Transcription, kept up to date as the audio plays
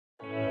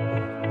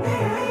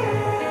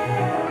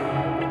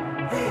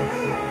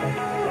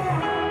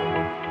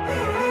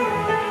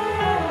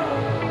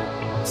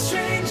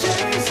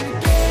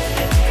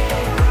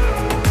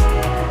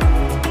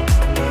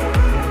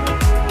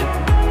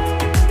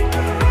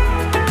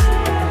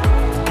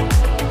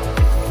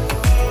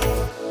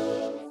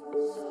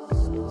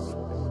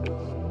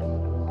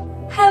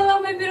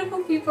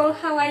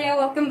how are you?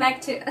 Welcome back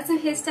to Awesome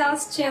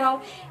Hairstyles channel.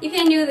 If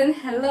you're new, then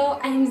hello,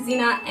 I'm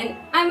Zina and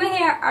I'm a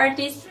hair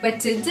artist. But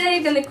today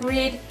I'm gonna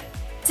create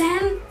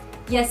 10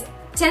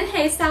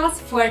 hairstyles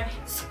for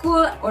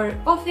school or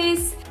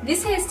office.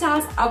 These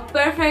hairstyles are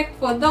perfect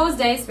for those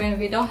days when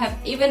we don't have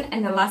even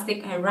an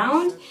elastic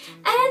around,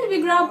 and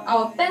we grab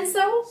our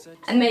pencil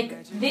and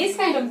make this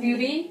kind of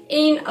beauty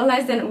in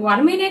less than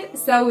 1 minute.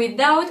 So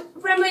without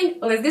rambling,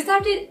 let's get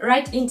started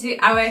right into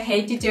our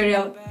hair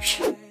tutorial.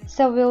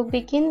 So we'll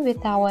begin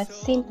with our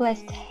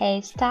simplest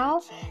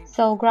hairstyle.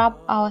 So grab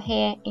our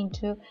hair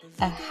into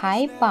a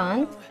high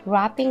bun,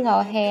 wrapping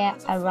our hair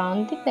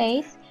around the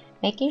base,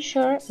 making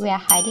sure we are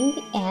hiding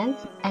the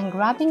ends, and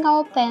grabbing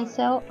our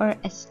pencil or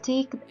a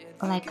stick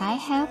like I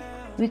have,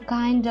 we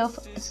kind of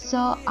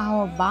sew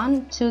our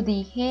bun to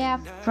the hair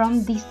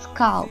from the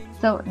scalp.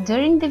 So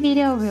during the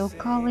video we'll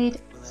call it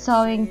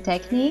sewing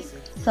technique.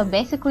 So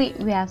basically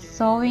we are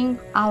sewing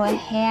our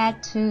hair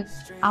to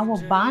our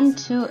bun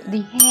to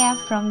the hair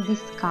from the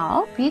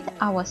scalp with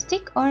our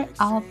stick or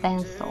our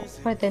pencil.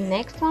 For the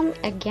next one,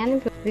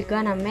 again we're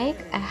gonna make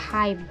a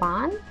high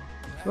bun,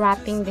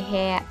 wrapping the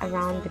hair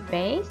around the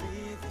base.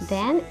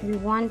 Then we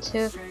want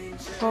to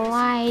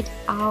slide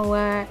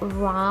our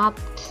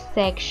wrapped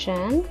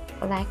section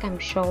like I'm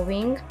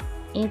showing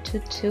into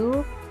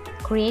two,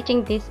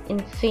 creating this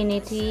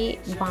infinity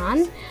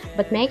bun.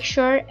 But make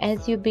sure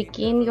as you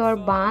begin your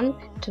bun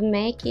to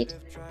make it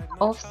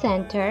off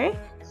center,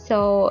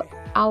 so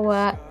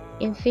our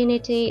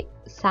infinity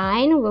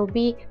sign will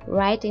be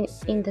right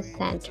in the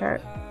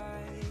center.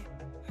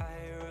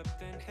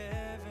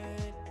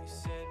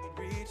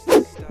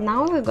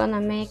 Now we're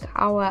gonna make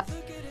our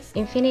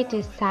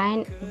infinity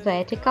sign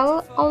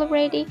vertical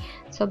already.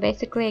 So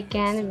basically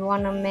again we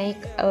want to make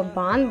a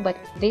bun, but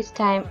this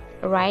time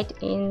right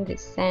in the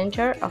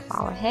center of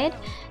our head,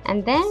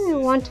 and then we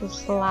want to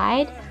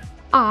slide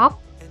up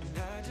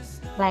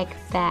like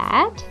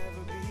that,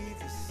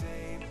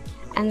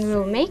 and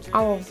we'll make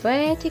our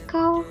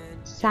vertical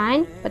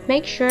sign, but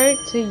make sure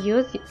to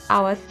use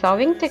our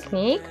sewing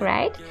technique,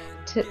 right,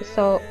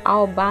 so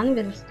our bun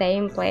will stay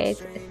in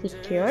place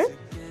secure.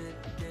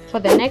 For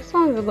the next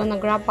one, we're gonna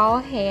grab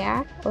our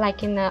hair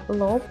like in a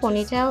low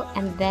ponytail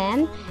and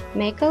then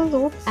make a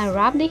loop and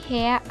wrap the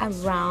hair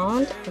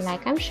around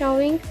like I'm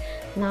showing.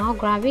 Now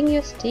grabbing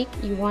your stick,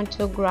 you want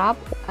to grab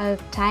a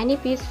tiny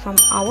piece from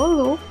our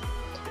loop,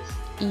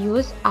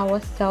 use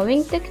our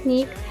sewing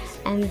technique,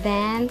 and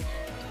then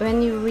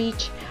when you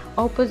reach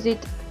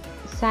opposite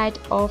side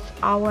of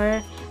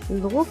our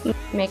loop,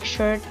 make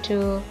sure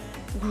to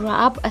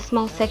grab a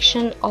small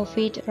section of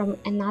it from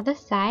another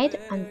side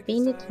and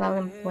pin it well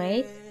in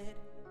place.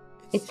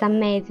 It's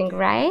amazing,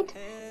 right?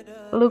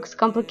 Looks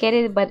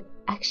complicated, but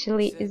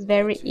actually it's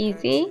very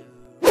easy.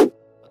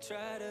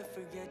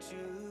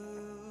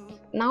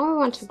 Now we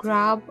want to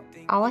grab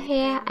our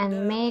hair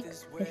and make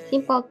a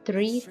simple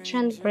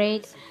 3-strand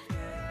braid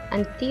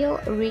until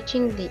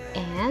reaching the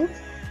ends.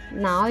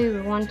 Now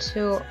you want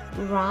to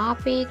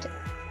wrap it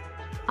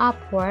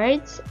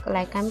upwards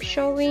like I'm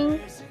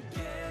showing,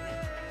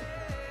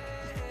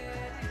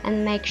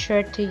 and make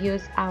sure to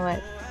use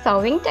our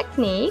sewing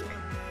technique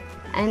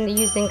and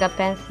using a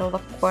pencil,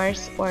 of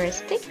course, or a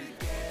stick,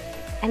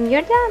 and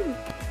you're done.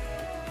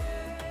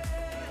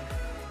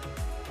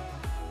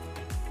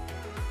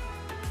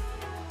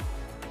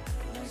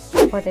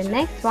 For the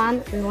next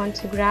one, we want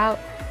to grab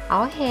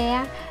our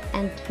hair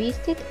and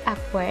twist it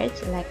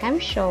upwards like I'm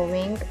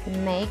showing,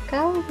 make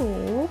a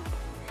loop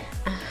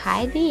and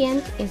hide the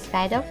ends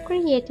inside of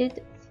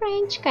created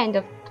French kind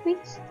of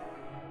twist.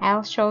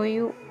 I'll show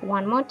you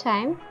one more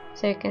time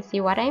so you can see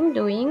what I'm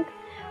doing.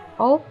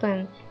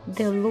 Open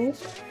the loop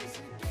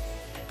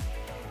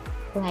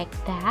like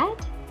that,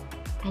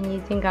 and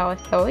using our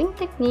sewing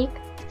technique,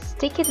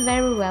 stick it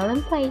very well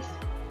in place,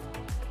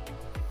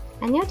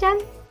 and you're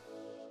done.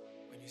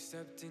 When you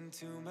stepped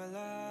into my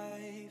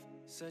life,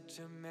 such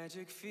a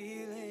magic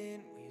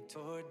feeling.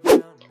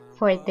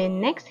 For the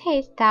next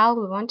hairstyle,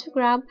 we want to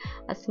grab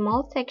a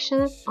small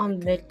section on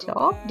the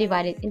top,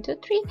 divide it into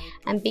 3,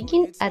 and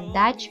begin a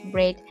Dutch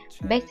braid.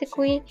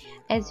 Basically,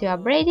 as you are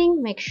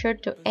braiding, make sure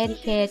to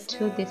adhere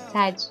to the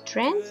side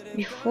strands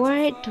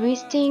before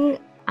twisting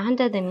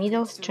under the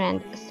middle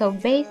strand. So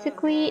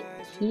basically,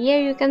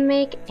 here you can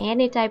make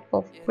any type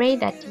of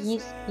braid that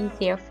is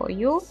easier for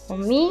you. For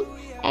me,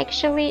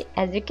 actually,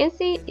 as you can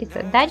see, it's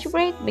a Dutch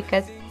braid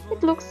because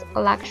it looks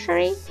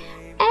luxury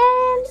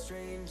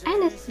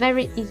and it's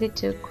very easy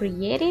to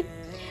create it.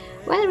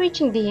 When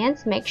reaching the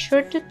ends, make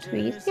sure to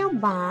twist your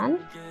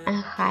bun and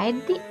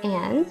hide the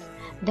ends,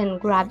 then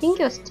grabbing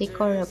your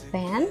stick or a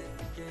pen,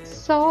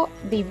 sew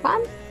the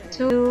bun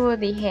to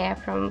the hair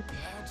from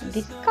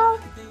the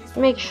scalp.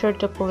 Make sure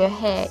to pull your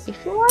hair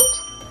if you want,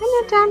 and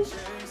you're done.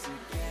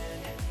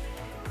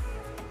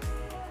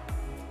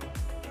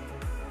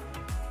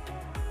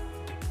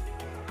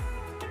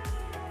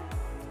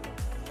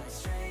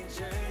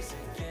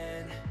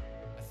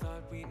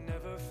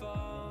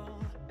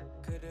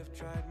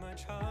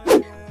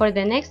 For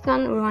the next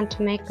one, we want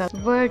to make a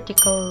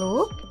vertical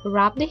loop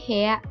wrap the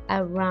hair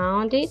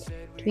around it,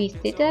 twist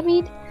it a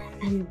bit,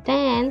 and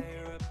then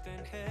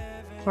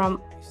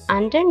from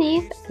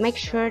underneath make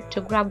sure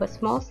to grab a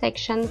small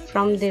section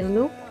from the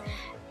loop,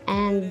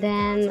 and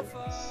then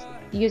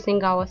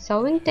using our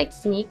sewing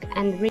technique,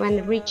 and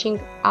when reaching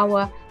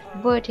our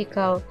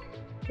vertical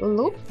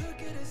loop,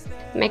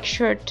 make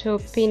sure to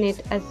pin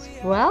it as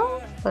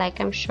well, like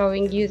I'm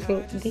showing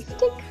using this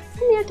stick,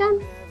 and you're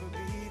done.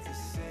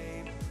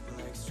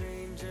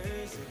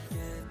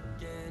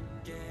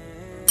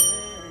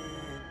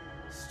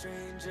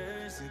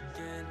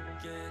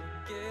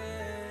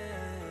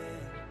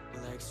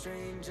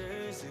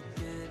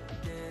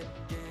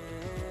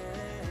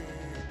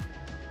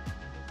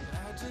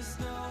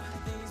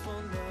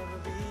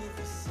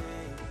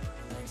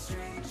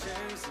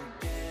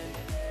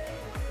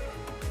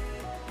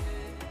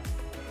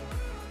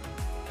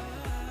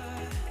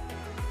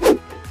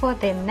 For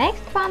the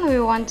next one, we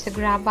want to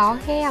grab our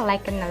hair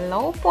like in a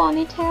low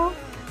ponytail,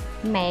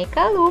 make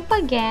a loop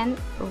again,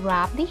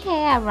 wrap the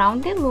hair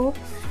around the loop,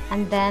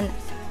 and then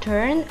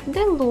turn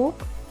the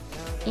loop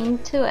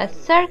into a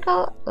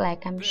circle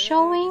like I'm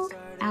showing.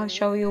 I'll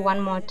show you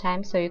one more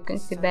time so you can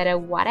see better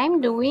what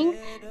I'm doing,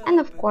 and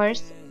of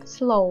course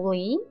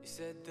slowly.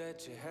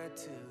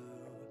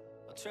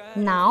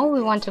 Now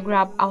we want to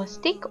grab our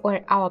stick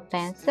or our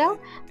pencil,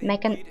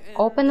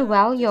 open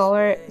well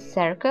your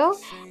circle,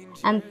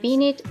 and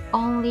pin it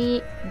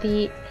only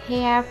the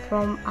hair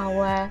from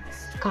our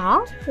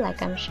scalp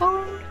like I'm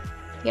showing.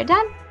 You're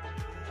done.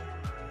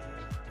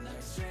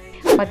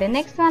 For the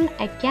next one,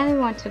 again we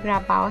want to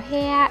grab our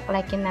hair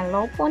like in a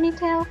low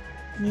ponytail,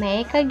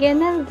 make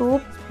again a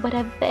loop but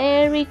a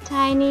very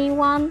tiny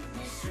one,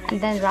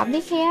 and then wrap the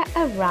hair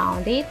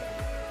around it.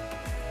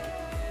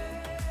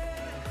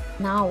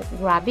 Now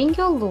grabbing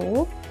your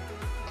loop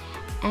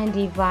and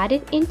divide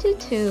it into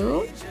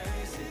two.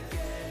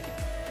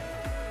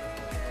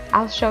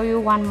 I'll show you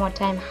one more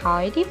time how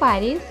I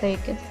divide it so you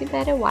can see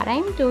better what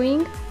I'm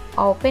doing.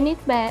 Open it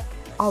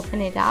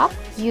up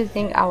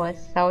using our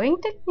sewing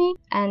technique,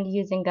 and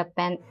using a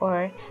pen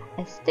or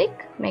a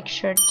stick, make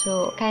sure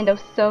to kind of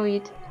sew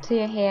it to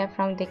your hair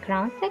from the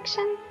crown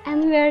section,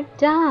 and we're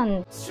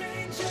done.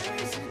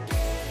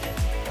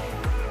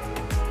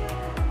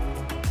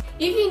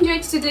 If you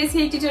enjoyed today's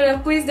hair tutorial,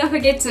 please don't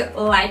forget to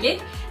like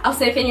it.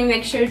 Also, if you're new,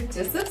 make sure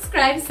to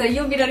subscribe so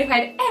you'll be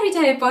notified every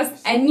time I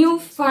post a new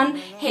fun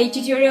hair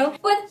tutorial.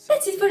 But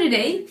that's it for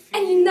today.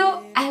 And you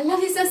know, I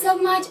love you so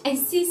much, and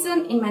see you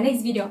soon in my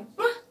next video.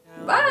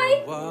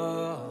 Bye!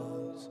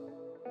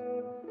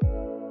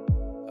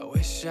 I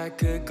wish I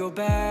could go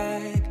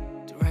back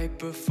to right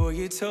before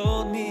you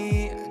told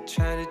me I'd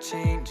try to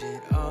change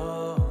it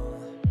all.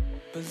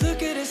 But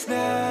look at us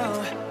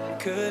now,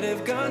 could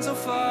have gone so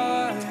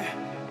far.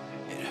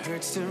 It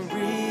hurts to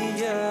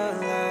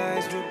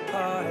realize we're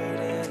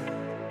parted.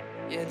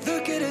 Yeah,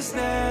 look at us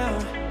now.